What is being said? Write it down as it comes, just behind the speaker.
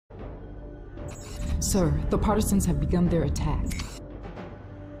Sir, the partisans have begun their attack.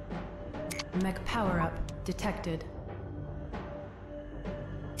 Mech power-up detected.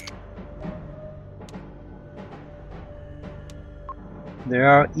 There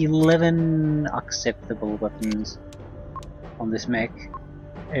are 11 acceptable weapons on this mech.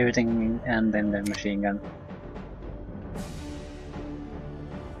 Everything and then the machine gun.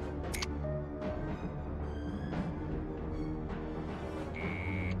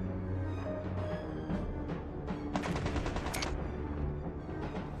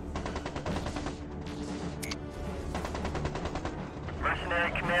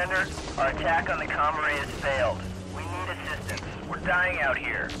 Mercenary Commander, our attack on the comm array has failed. We need assistance. We're dying out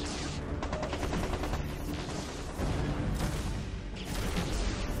here.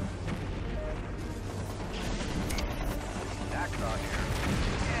 Daxaw here.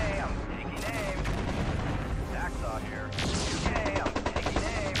 Okay, I'm taking aim. Daxaw here. Okay, I'm taking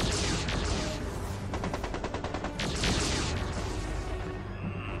aim.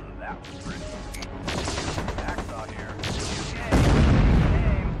 That was pretty. Daxaw here. Okay, I'm taking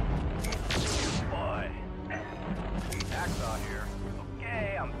aim. Boy. Daxaw here.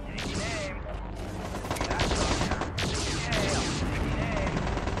 Okay, I'm taking aim. Daxaw here. Okay, I'm taking aim.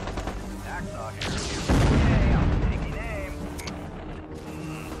 Daxaw here. Okay, I'm taking aim.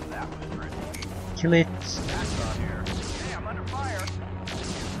 That was pretty. Kill it. Daxaw here. Hey, I'm under fire.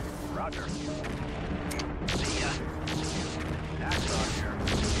 Roger. See ya. Daxaw here.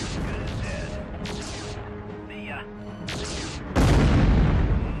 Good as dead. See ya.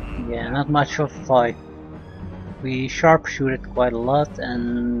 Yeah, not much of a fight. We sharpshooted quite a lot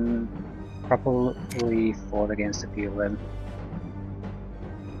and probably fought against a few of them.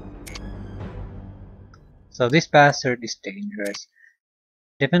 So this bastard is dangerous.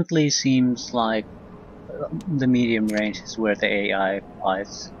 Definitely seems like the medium range is where the AI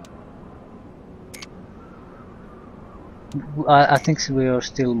fights. I think we are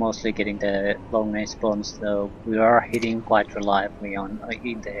still mostly getting the long range bombs, though we are hitting quite reliably on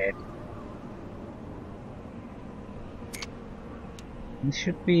in the head. This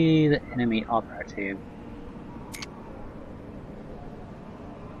should be the enemy operative.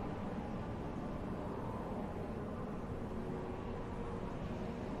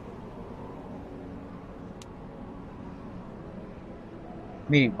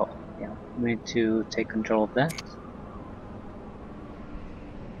 Meeting hall, yeah, we need to take control of that.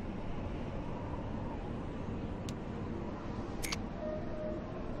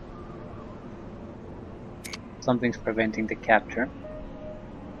 Something's preventing the capture.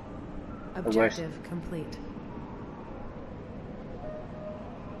 Objective complete.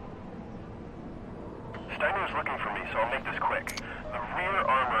 Steiner is looking for me, so I'll make this quick. The rear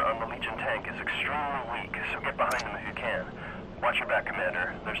armor on the Legion tank is extremely weak, so get behind them if you can. Watch your back,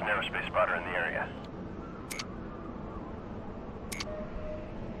 Commander. There's an aerospace spotter in the area.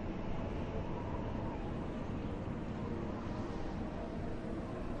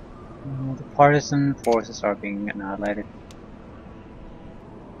 The partisan forces are being annihilated.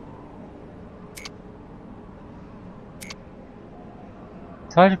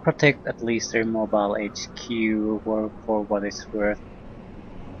 Try to protect at least their mobile HQ for what it's worth.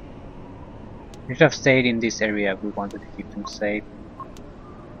 We should have stayed in this area if we wanted to keep them safe.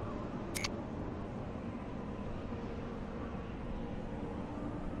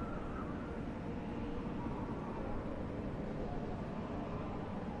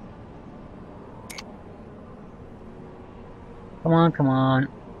 Come on, come on.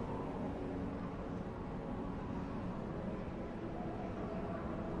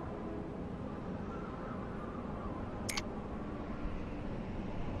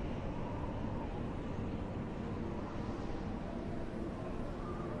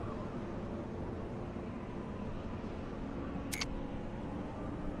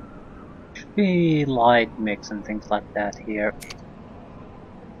 Should be light mix and things like that here.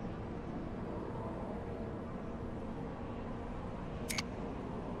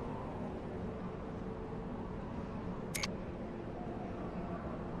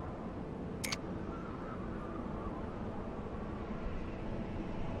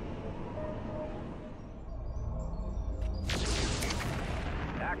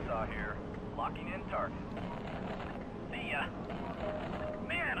 Daxaw here. Locking in target. See ya.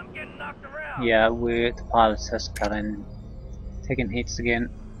 Man, I'm getting knocked around. Yeah, the pilots has gotten taken hits again.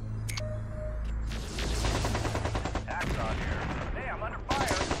 Daxaw here. Hey, I'm under fire.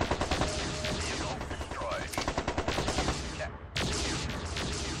 Vehicle destroyed. Check.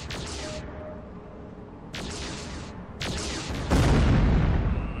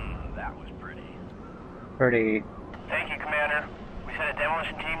 That was pretty. Pretty. Thank you, Commander. We sent a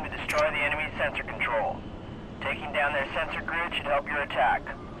demolition team aim to destroy the enemy's sensor control. Taking down their sensor grid should help your attack.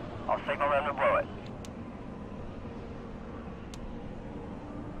 I'll signal them to blow it.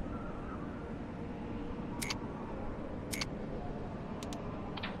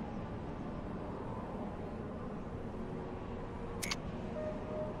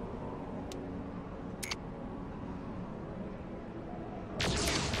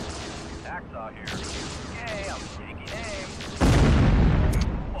 Hacksaw here. Yay, I'm taking aim.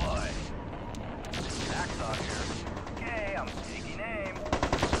 Boy. Hacksaw here. Yay, I'm taking aim.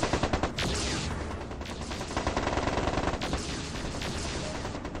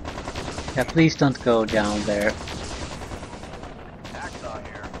 Yeah, please don't go down there. Hacksaw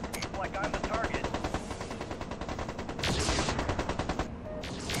here. Looks like I'm the target.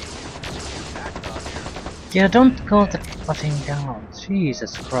 Hacksaw here. Yeah, don't go the fucking down.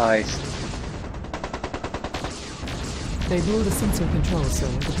 Jesus Christ. They blew the sensor control, sir.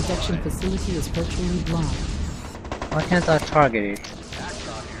 The protection facility is virtually blown. Why can't I target it?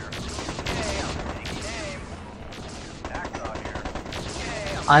 Hacksaw here. Yay, I'm taking aim. Hacksaw here.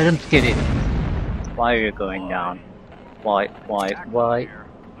 Yay, I'm I don't get it. Why are you going down? Why? Hacksaw here.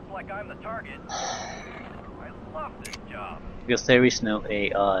 Looks like I'm the target. I love this job. Because there is no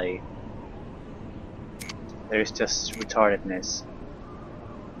AI. There is just retardedness.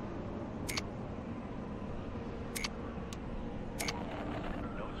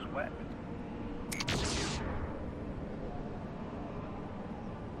 No sweat.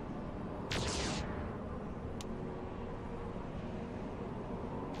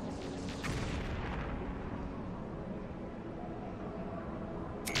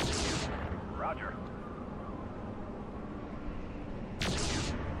 Roger.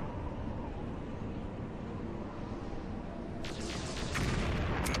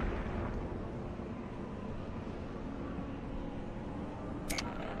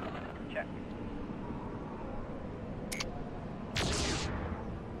 Check.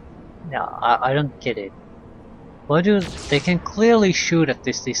 Yeah, I don't get it. Why do they can clearly shoot at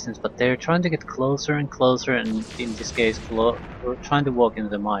this distance, but they're trying to get closer and closer, and in this case, we're trying to walk into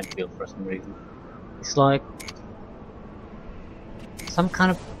the minefield for some reason. It's like some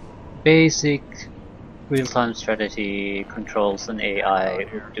kind of basic real-time strategy controls and AI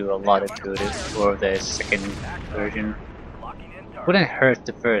would do a lot of good for the second version. Locking in target. Wouldn't hurt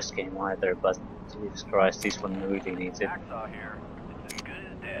the first game either, but Jesus Christ, this one really needs it. Hacksaw here. It's as good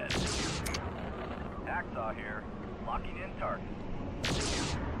as dead. Hacksaw here. Locking in target.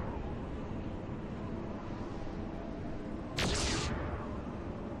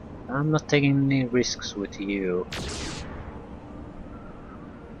 I'm not taking any risks with you.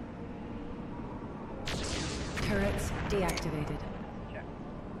 Turrets deactivated. Check.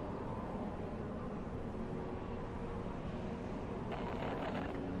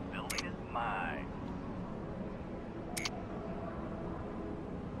 Building is mine.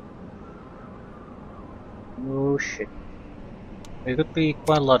 Oh shit. There could be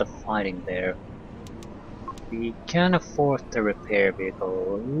quite a lot of fighting there. We can't afford the repair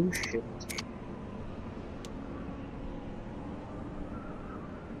vehicle. Oh shit.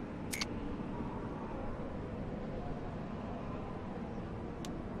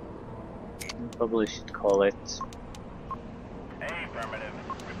 Probably should call it. Hey, affirmative.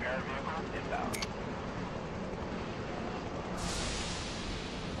 Repair vehicle inbound.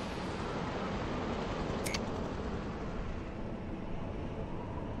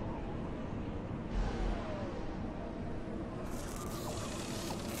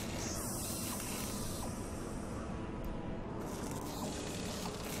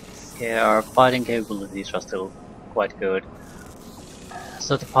 Yeah, our fighting capabilities are still quite good.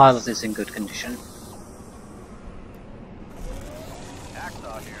 So the pilot is in good condition.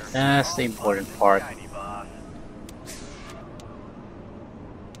 Hacksaw here. That's the important part. Shiny boss.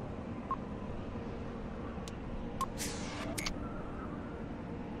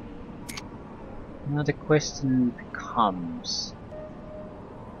 Now the question becomes...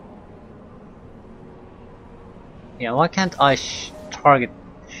 Yeah, why can't I target...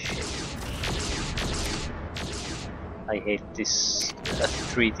 Shit. I hate this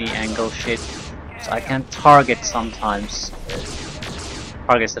 3D angle shit. So I can target sometimes.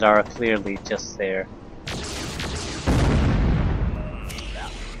 Targets that are clearly just there.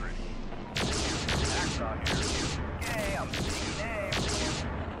 That was pretty. Hacksaw here. Yay, I'm taking aim.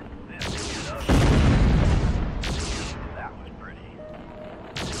 This is it up. That was pretty.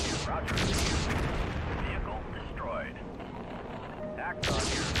 Roger. Vehicle destroyed. Hacksaw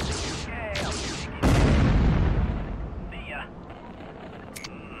here. Yay, I'm taking aim. See ya.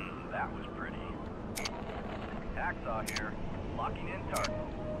 That was pretty. Hacksaw here. Locking in target.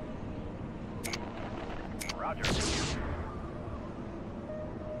 Roger.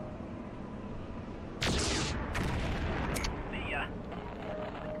 See ya.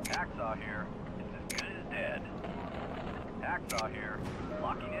 Hacksaw here. It's as good as dead. Hacksaw here.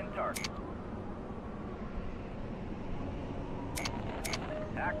 Locking in target.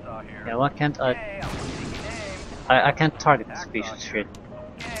 Hacksaw here. Yeah, why can't I? Okay, I'm taking aim. I can't target the species shit.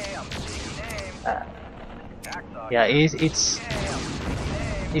 Okay, I'm taking aim. Hacksaw Yeah, here. it's Okay, I'm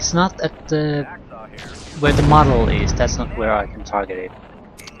taking aim. it's not at the Hacksaw here. where the model is. That's not where I can target it.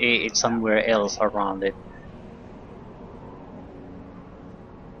 It's somewhere else around it.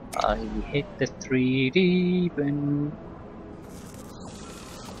 I hit the 3D when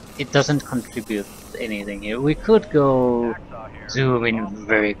it doesn't contribute anything here. We could go Hacksaw here. zoom in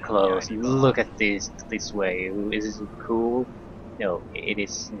very close and look at this way. Is it cool? No, it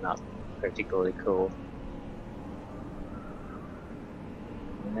is not particularly cool.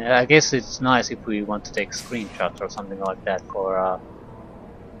 I guess it's nice if we want to take screenshots or something like that for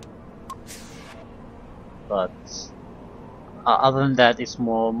but other than that, it's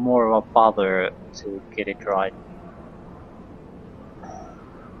more of a bother to get it right.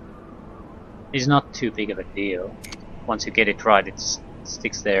 It's not too big of a deal. Once you get it right, it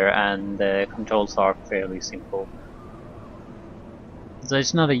sticks there, and the controls are fairly simple. So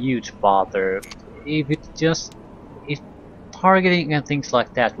it's not a huge bother. If targeting and things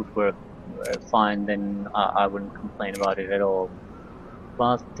like that would work fine, then I wouldn't complain about it at all.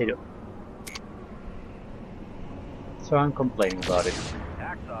 But they don't. So I'm complaining about it.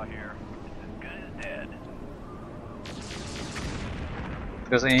 Hacksaw here. It's as good as dead.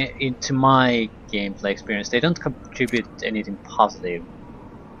 Because into my gameplay experience, they don't contribute anything positive.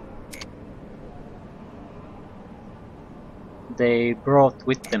 They brought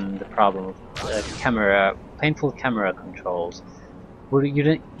with them the problem of painful camera controls. Well, it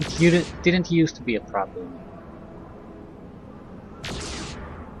didn't used to be a problem.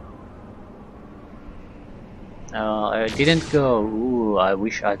 I didn't go, ooh, I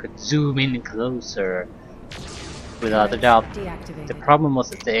wish I could zoom in closer. Without a doubt, Deactivated. the problem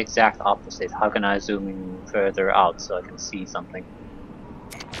was the exact opposite. How can I zoom in further out so I can see something?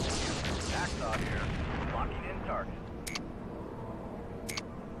 Hacksaw here. Locking in target.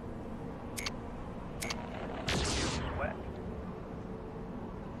 Sweat.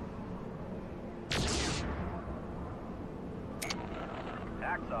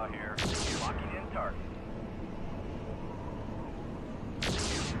 Hacksaw here. Locking in target.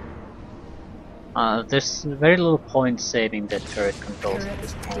 There's very little point saving the turret controls at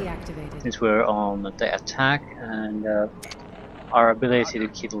this Turrets point, deactivated. since we're on the attack, and our ability to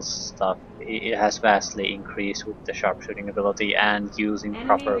kill stuff it has vastly increased with the sharpshooting ability and using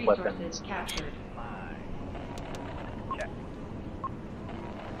proper weapons. Captured. Mine. Check.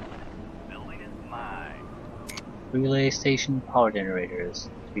 Building is mine. Relay station power generators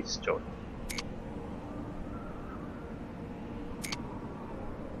to be destroyed.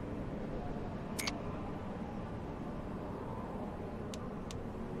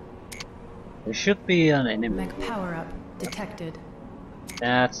 There should be an enemy. Mech power up detected.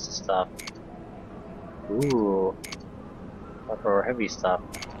 That's the stuff. Ooh. Proper heavy stuff.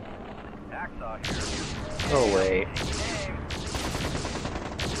 Hacksaw here. Go away. Taking aim.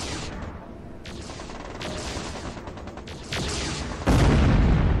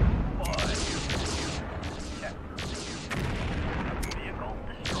 Boy. Check. Vehicle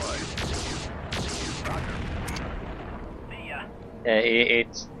destroyed. Roger. See ya.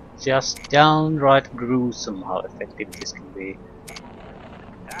 It's just downright gruesome how effective this can be.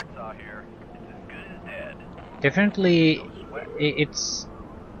 Hacksaw here. It's as good as dead. Definitely, it's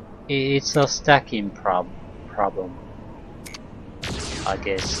a stacking problem. I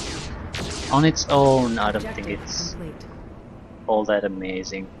guess. On its own, I don't think Objective it's complete. all that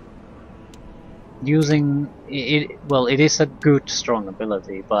amazing. Using it, well, it is a good, strong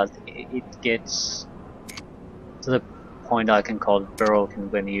ability, but it gets to the point I can call it broken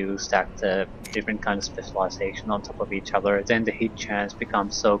when you stack the different kinds of specialization on top of each other. Then the hit chance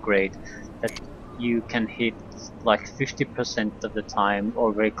becomes so great that you can hit like 50% of the time,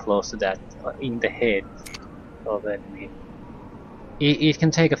 or very close to that, in the head of the enemy. It can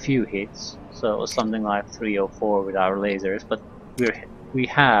take a few hits, so something like 3 or 4 with our lasers, but we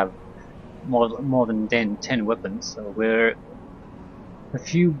have more than 10 weapons, so we're a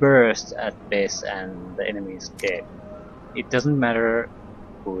few bursts at best and the enemy is dead. It doesn't matter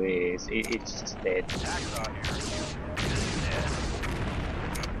who is, it's just dead. Hacksaw here. Good as dead.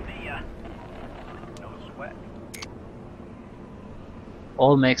 See ya. No sweat.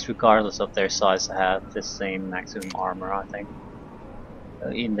 All mechs, regardless of their size, have the same maximum armor, I think.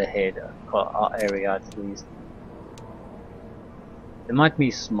 in the head area at least. There might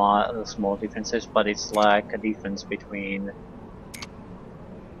be small differences, but it's like a difference between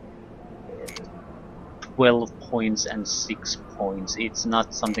 12 points and 6 points. It's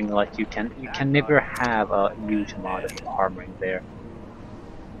not something like you can never have a huge amount of armoring there.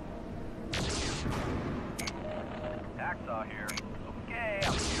 Hacksaw here. Okay,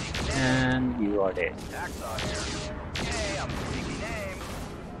 I'm taking aim. And you are dead. Hacksaw here. Okay, I'm taking aim.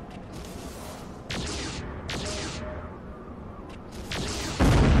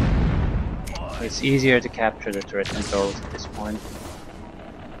 It's easier to capture the turret controls at this point.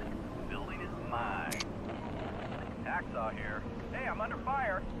 Building is mine. Hacksaw here. Hey, I'm under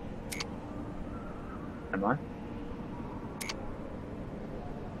fire. Am I?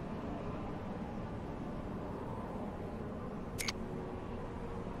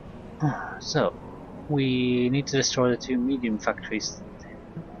 So, we need to destroy the 2 medium factories.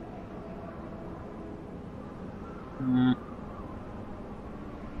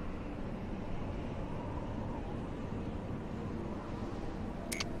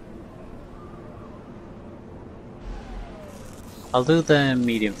 I'll do the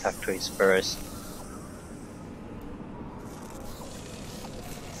medium factories first.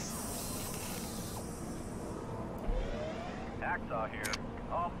 Hacksaw here.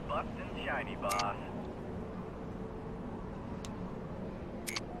 All buffed and shiny, boss.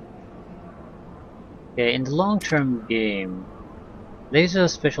 Okay, in the long-term game, laser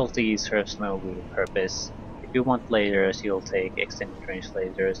specialty serves no real purpose. If you want lasers, you'll take extended range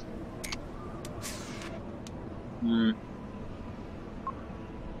lasers.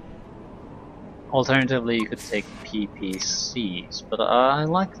 Alternatively, you could take PPCs, but I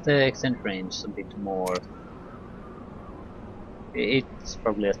like the extended range a bit more. It's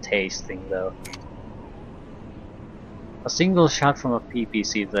probably a taste thing though. A single shot from a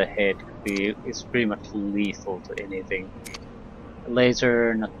PPC to the head is pretty much lethal to anything. A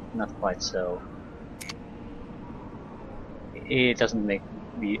laser, not quite so. It doesn't make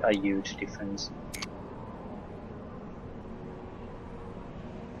a huge difference.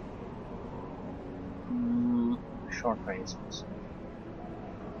 Short range.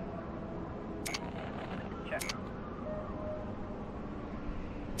 Check.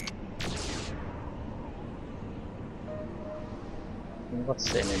 What's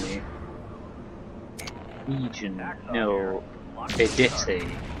the enemy? Legion. Hacksaw No. here. Locked in Vedette.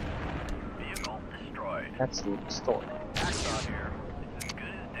 Vehicle destroyed. That's the story. Hacksaw here. It's as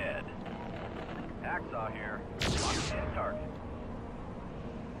good as dead. Hacksaw here. Locked in target.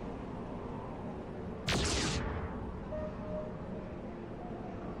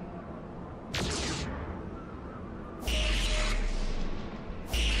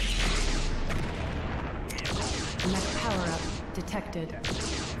 Mech power-up detected. Vehicle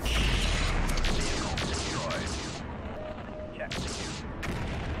destroyed. Check.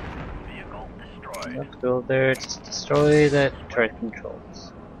 Vehicle destroyed. Let's go there to destroy the turret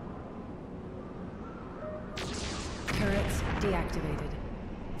controls. Turrets deactivated.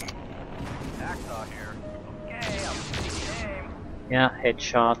 Hacksaw here. Okay, I'm taking aim. Yeah,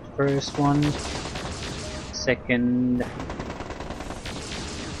 headshot first one. Second.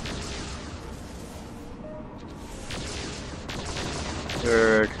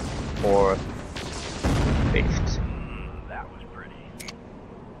 Third, fourth, fifth. That was pretty.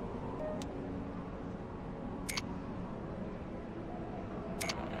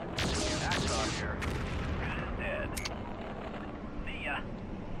 Hacksaw here. Good as dead. See ya.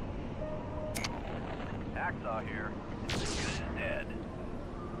 Hacksaw here. It's as good as dead.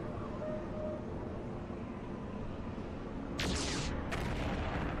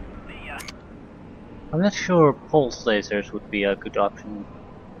 See ya. I'm not sure pulse lasers would be a good option.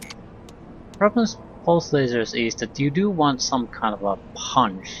 Problem with pulse lasers is that you do want some kind of a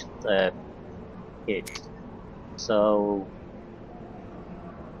punch that hit. So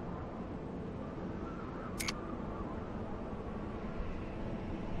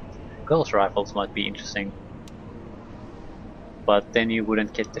ghost rifles might be interesting. But then you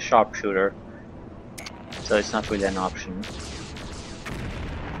wouldn't get the sharpshooter. So it's not really an option.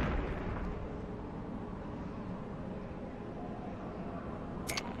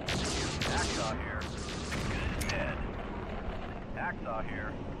 Hacksaw here. Good as dead. Hacksaw here.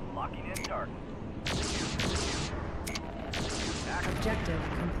 Locking in target. Objective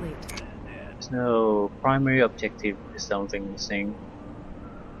complete. Good as dead. There's no primary objective, is something missing.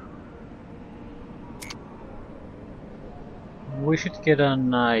 We should get a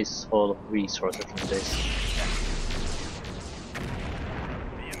nice haul of resources from this.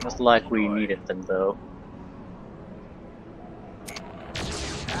 Not like we needed them though.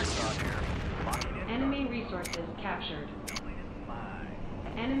 resources captured.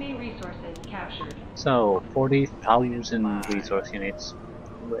 Enemy resources captured. So 40,000 resource units.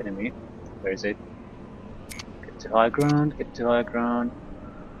 Ooh, enemy. Where is it? Get to high ground. Get to high ground.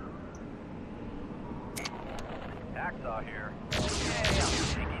 Hacksaw here. Okay, I'm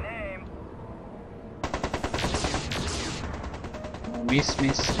taking aim. Miss.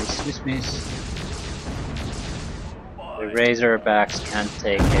 The Razorbacks can't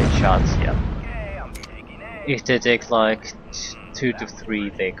take headshots yet. Okay, I'm taking aim. If they take like 2 to 3,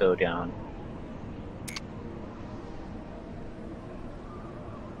 they go down.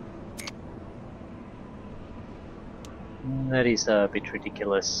 That is a bit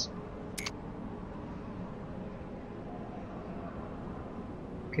ridiculous.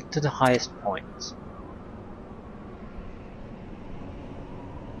 Get to the highest point.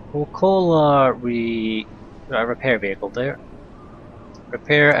 We'll call a repair vehicle there.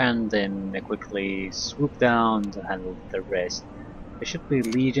 Repair and then quickly swoop down to handle the rest. There should be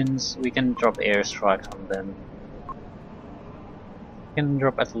legions. We can drop airstrikes on them. We can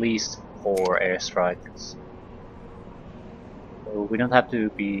drop at least 4 airstrikes. So we don't have to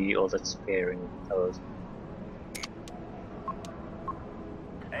be all that sparing with those.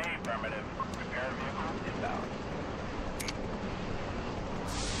 Affirmative. Repair vehicle inbound.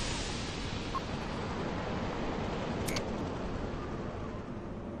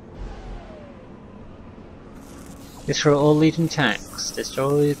 Destroy all Legion tanks.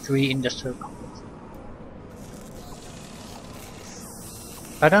 Destroy 3 industrial complexes.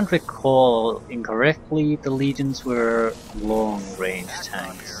 If I don't recall incorrectly, the Legions were long-range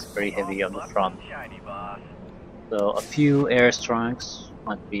tanks, very heavy on the front. Shiny boss. So a few airstrikes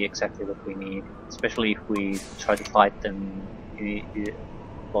might be exactly what we need, especially if we try to fight them in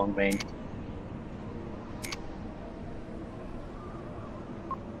long range.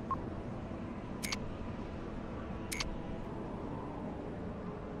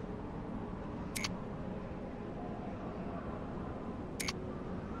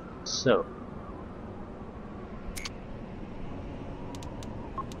 So,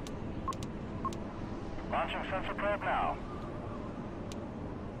 Launching sensor probe now.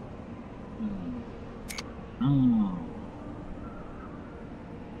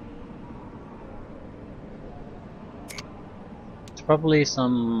 It's probably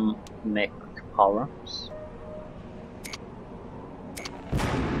some mech power-ups.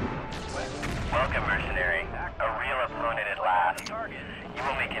 Welcome, mercenary. A real opponent at last. You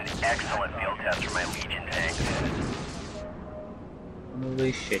will make an excellent field test for my Legion tanks.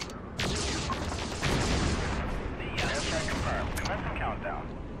 Holy shit. Airstrike confirmed. Commencing countdown.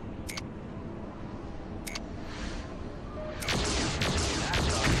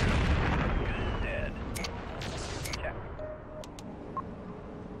 Dead. Check.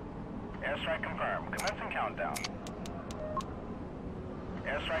 Airstrike confirmed. Commencing countdown.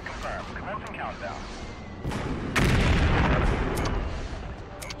 Airstrike confirmed. Commencing countdown.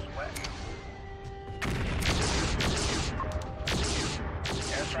 Don't sweat.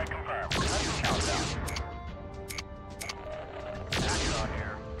 Airstrike confirmed. Commencing countdown. Hacksaw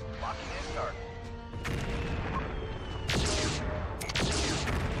here. Locking in start.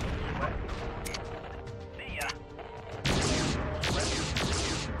 Sweat. See ya. Sweat.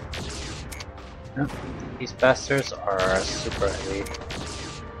 Yeah, these bastards are super heavy.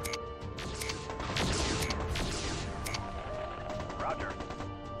 Roger.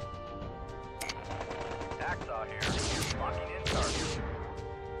 Hacksaw here. Locking in start.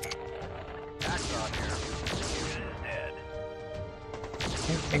 Hacksaw here. Good is dead. I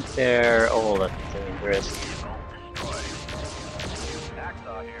think they're all that dangerous. Vehicle destroyed.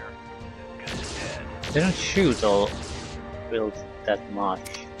 Hacksaw here. Good is dead. They don't shoot or build that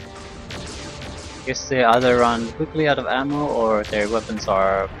much. Guess they either run quickly out of ammo or their weapons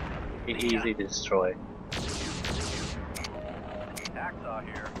are easy to destroy. Hacksaw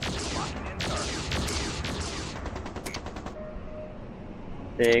here. Locking in start.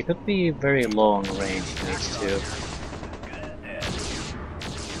 They could be very long range units too. Good is dead.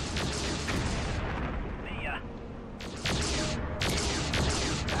 See ya.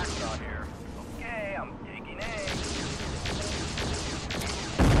 Hacksaw here. Okay, I'm taking aim.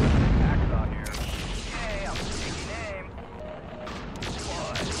 Hacksaw here. Okay, I'm taking aim.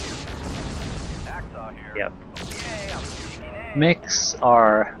 What? Hacksaw here. Yep. Okay, I'm taking aim. Mechs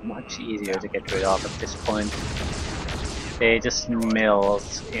are much easier to get rid of at this point. They just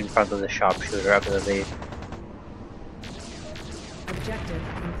melt in front of the sharpshooter ability. Objective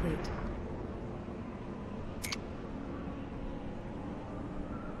complete.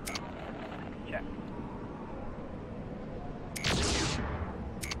 Check.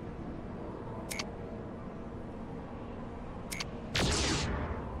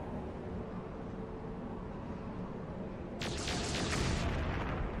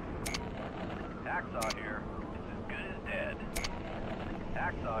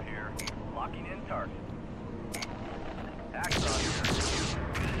 Hacksaw here. Locking in target. Hacksaw here.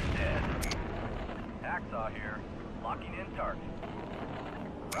 Unit dead. Hacksaw here. Locking in target.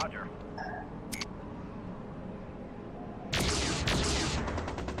 Roger.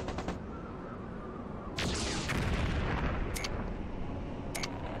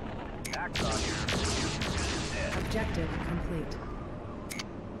 Hacksaw here. Unit dead. Objective complete.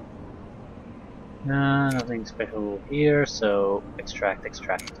 Nothing special here, so extract,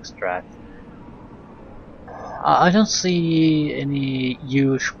 extract, extract. I don't see any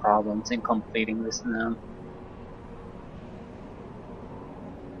huge problems in completing this now.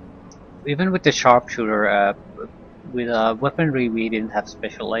 Even with the sharpshooter, with weaponry we didn't have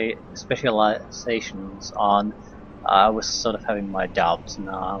specializations on. I was sort of having my doubts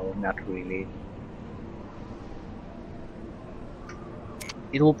now, not really.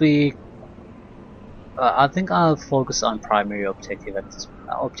 It'll be. I think I'll focus on primary objectives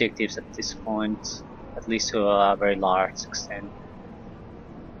at this point, at least to a very large extent.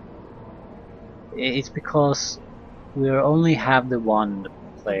 It's because we only have the one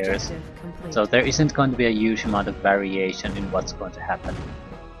players, Objective complete. so there isn't going to be a huge amount of variation in what's going to happen.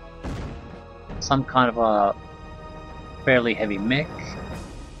 Some kind of a fairly heavy mech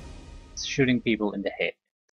shooting people in the head.